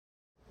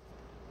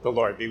The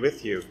Lord be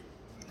with you.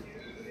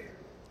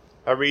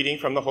 A reading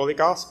from the Holy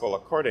Gospel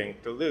according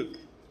to Luke.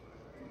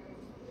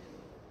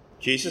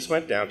 Jesus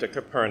went down to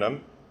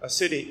Capernaum, a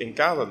city in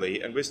Galilee,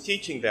 and was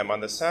teaching them on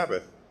the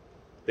Sabbath.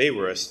 They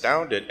were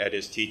astounded at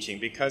his teaching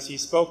because he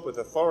spoke with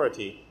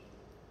authority.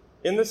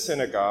 In the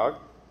synagogue,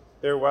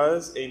 there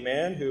was a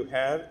man who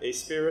had a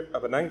spirit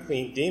of an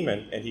unclean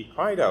demon, and he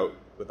cried out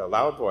with a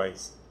loud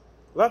voice,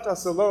 "Let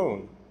us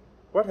alone!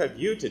 What have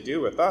you to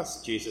do with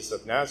us, Jesus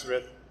of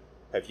Nazareth?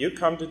 Have you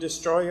come to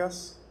destroy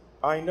us?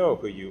 I know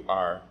who you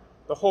are,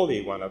 the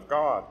Holy One of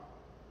God."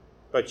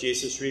 But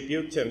Jesus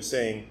rebuked him,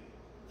 saying,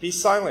 "Be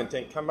silent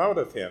and come out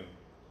of him."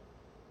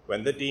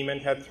 When the demon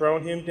had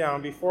thrown him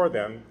down before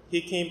them, he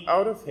came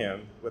out of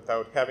him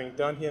without having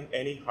done him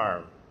any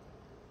harm.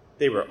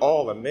 They were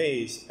all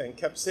amazed and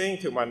kept saying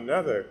to one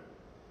another,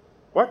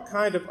 "What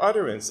kind of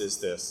utterance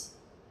is this?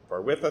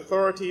 For with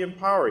authority and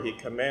power he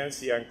commands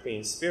the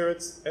unclean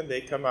spirits, and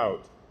they come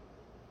out."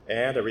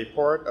 And a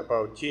report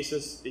about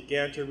Jesus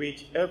began to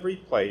reach every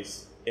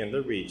place in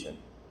the region.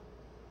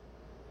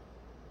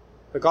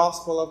 The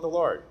Gospel of the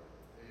Lord.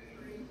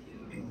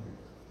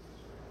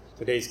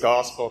 Today's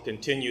Gospel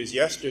continues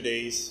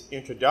yesterday's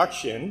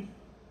introduction,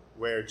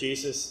 where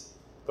Jesus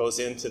goes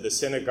into the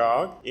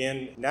synagogue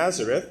in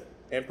Nazareth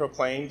and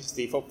proclaims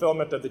the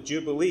fulfillment of the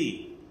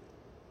Jubilee,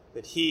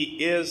 that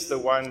he is the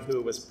one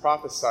who was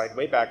prophesied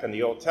way back in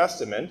the Old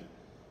Testament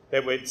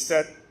that would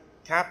set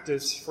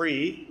captives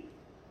free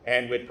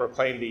and would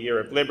proclaim the year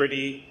of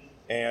liberty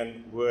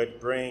and would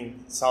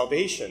bring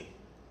salvation.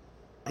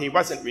 He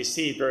wasn't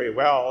received very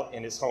well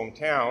in his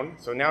hometown,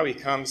 so now he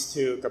comes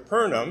to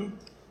Capernaum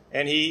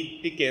and he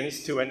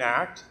begins to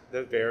enact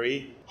the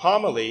very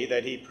homily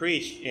that he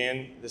preached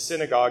in the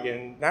synagogue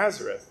in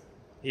Nazareth.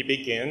 He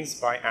begins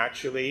by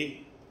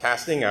actually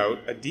casting out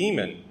a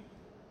demon.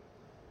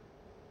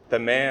 The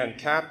man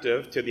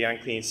captive to the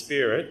unclean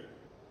spirit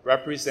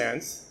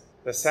represents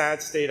the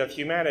sad state of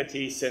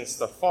humanity since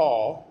the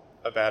fall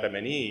of Adam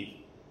and Eve.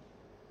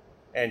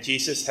 And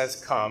Jesus has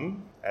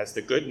come as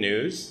the good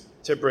news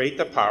to break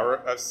the power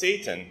of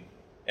Satan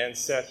and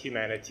set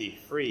humanity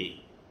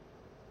free.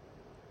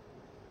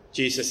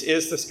 Jesus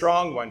is the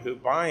strong one who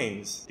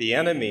binds the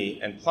enemy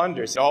and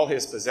plunders all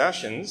his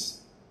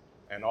possessions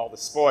and all the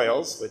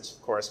spoils, which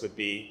of course would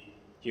be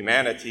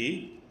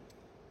humanity.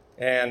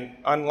 And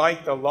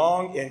unlike the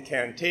long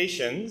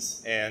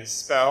incantations and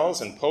spells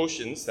and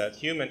potions that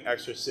human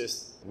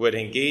exorcists would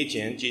engage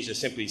in, Jesus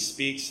simply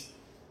speaks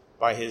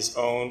by his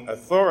own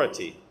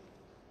authority.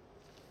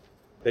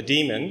 The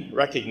demon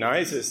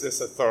recognizes this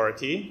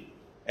authority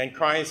and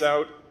cries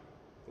out,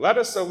 "Let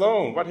us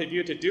alone. What have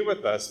you to do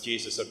with us,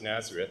 Jesus of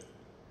Nazareth?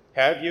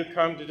 Have you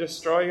come to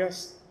destroy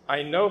us?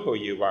 I know who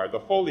you are, the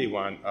Holy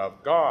One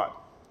of God."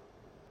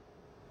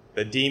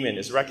 The demon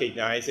is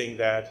recognizing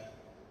that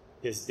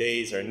his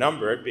days are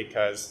numbered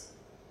because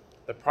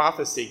the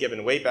prophecy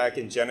given way back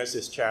in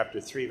Genesis chapter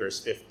 3,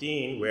 verse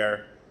 15,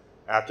 where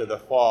after the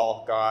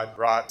fall, God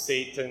brought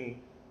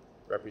Satan,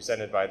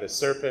 represented by the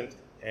serpent,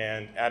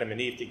 and Adam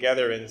and Eve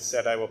together and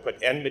said, "I will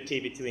put enmity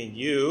between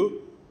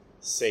you,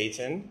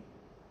 Satan,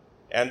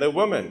 and the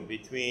woman,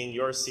 between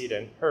your seed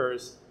and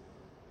hers.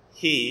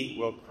 He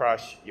will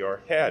crush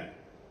your head."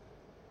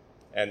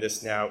 And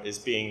this now is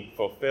being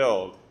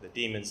fulfilled. The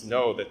demons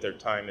know that their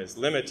time is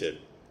limited.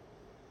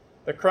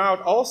 The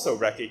crowd also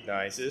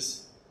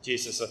recognizes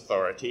Jesus'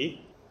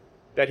 authority,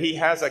 that he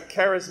has a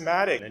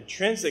charismatic,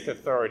 intrinsic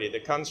authority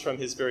that comes from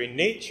his very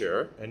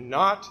nature and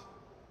not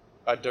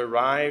a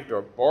derived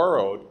or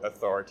borrowed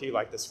authority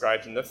like the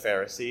scribes and the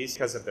Pharisees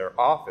because of their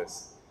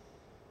office.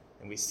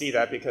 And we see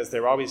that because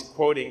they're always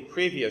quoting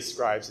previous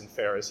scribes and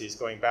Pharisees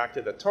going back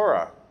to the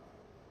Torah.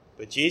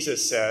 But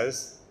Jesus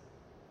says,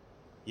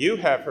 "You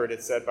have heard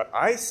it said, but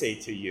I say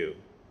to you,"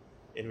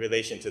 in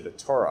relation to the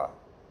Torah.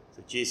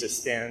 So Jesus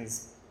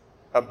stands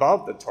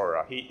above the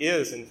Torah. He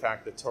is, in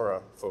fact, the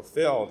Torah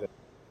fulfilled.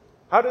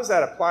 How does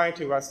that apply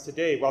to us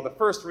today? Well, the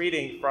first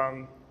reading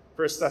from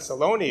 1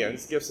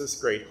 Thessalonians gives us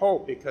great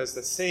hope because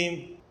the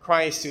same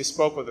Christ who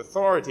spoke with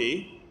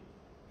authority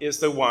is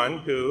the one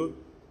who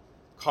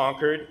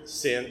conquered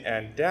sin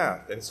and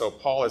death. And so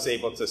Paul is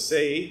able to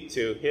say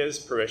to his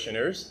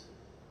parishioners,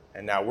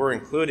 and now we're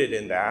included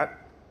in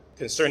that,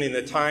 concerning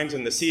the times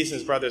and the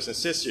seasons, brothers and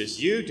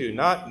sisters, you do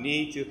not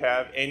need to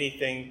have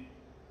anything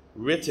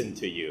written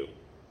to you.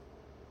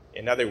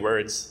 In other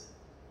words,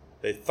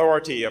 the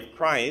authority of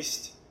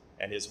Christ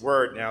and his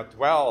word now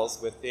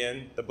dwells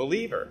within the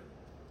believer.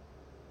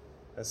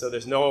 And so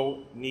there's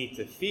no need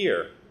to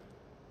fear.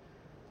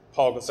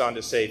 Paul goes on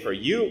to say, "For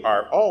you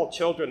are all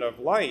children of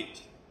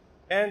light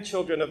and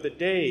children of the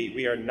day.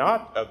 We are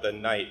not of the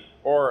night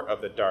or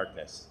of the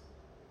darkness."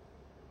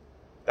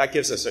 That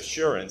gives us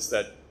assurance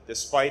that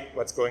despite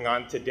what's going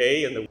on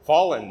today and the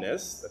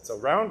fallenness that's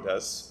around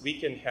us, we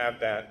can have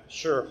that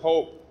sure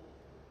hope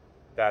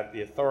that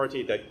the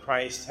authority that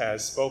Christ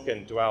has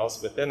spoken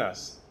dwells within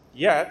us.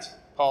 Yet,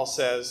 Paul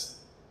says,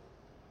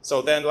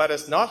 "So then let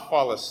us not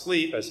fall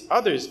asleep as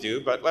others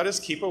do, but let us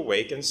keep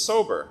awake and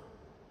sober.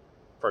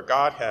 For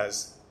God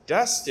has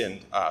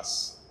destined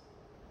us,"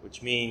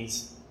 which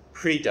means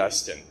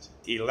predestined,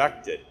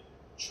 elected,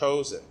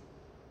 chosen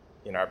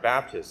in our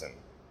baptism.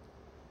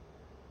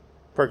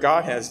 For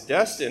God has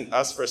destined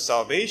us for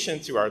salvation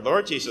through our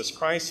Lord Jesus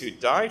Christ, who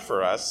died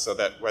for us, so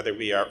that whether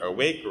we are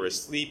awake or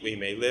asleep, we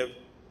may live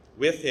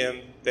with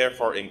him.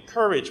 Therefore,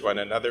 encourage one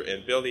another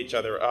and build each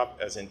other up,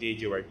 as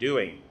indeed you are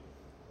doing.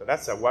 So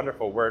that's a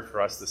wonderful word for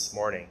us this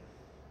morning.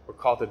 We're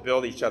called to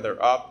build each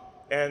other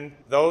up, and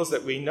those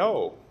that we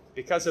know,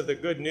 because of the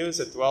good news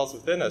that dwells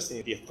within us,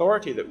 and the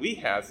authority that we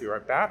have through our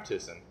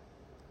baptism.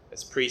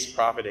 As priest,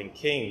 prophet, and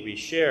king, we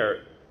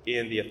share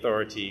in the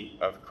authority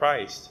of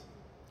Christ.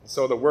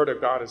 So the word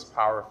of God is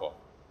powerful.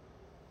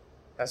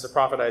 As the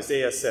prophet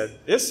Isaiah said,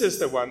 "This is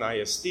the one I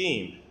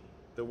esteem,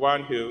 the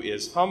one who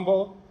is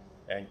humble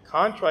and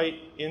contrite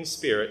in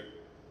spirit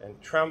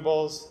and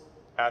trembles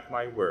at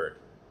my word."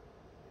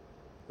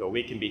 So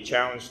we can be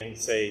challenged and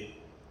say,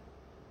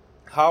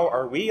 how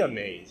are we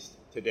amazed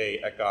today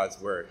at God's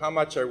word? How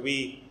much are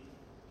we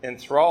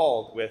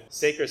enthralled with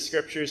sacred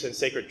scriptures and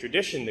sacred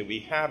tradition that we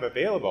have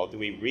available? Do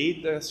we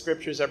read the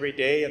scriptures every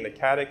day in the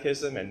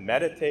catechism and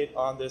meditate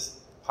on this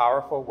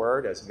powerful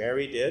word as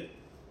Mary did,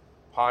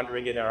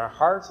 pondering it in our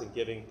hearts and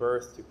giving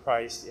birth to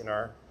Christ in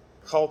our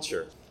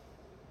culture?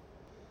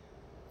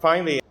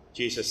 Finally,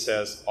 Jesus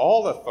says,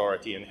 "All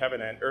authority in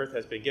heaven and earth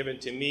has been given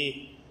to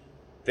me.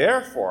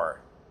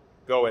 Therefore,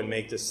 go and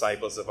make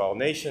disciples of all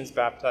nations,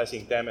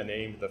 baptizing them in the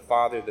name of the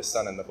Father, the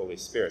Son, and the Holy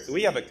Spirit." So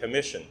we have a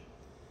commission.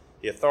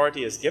 The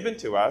authority is given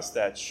to us,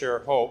 that sure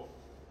hope,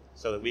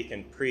 so that we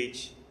can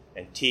preach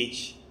and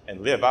teach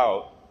and live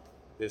out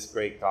this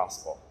great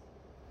gospel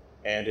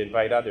and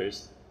invite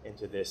others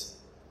into this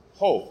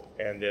hope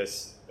and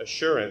this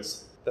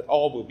assurance that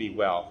all will be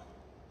well,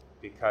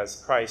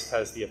 because Christ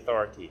has the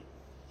authority.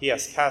 He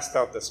has cast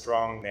out the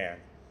strong man,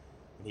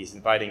 and he's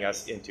inviting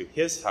us into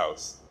his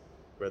house,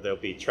 where there'll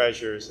be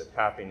treasures and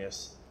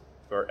happiness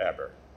forever.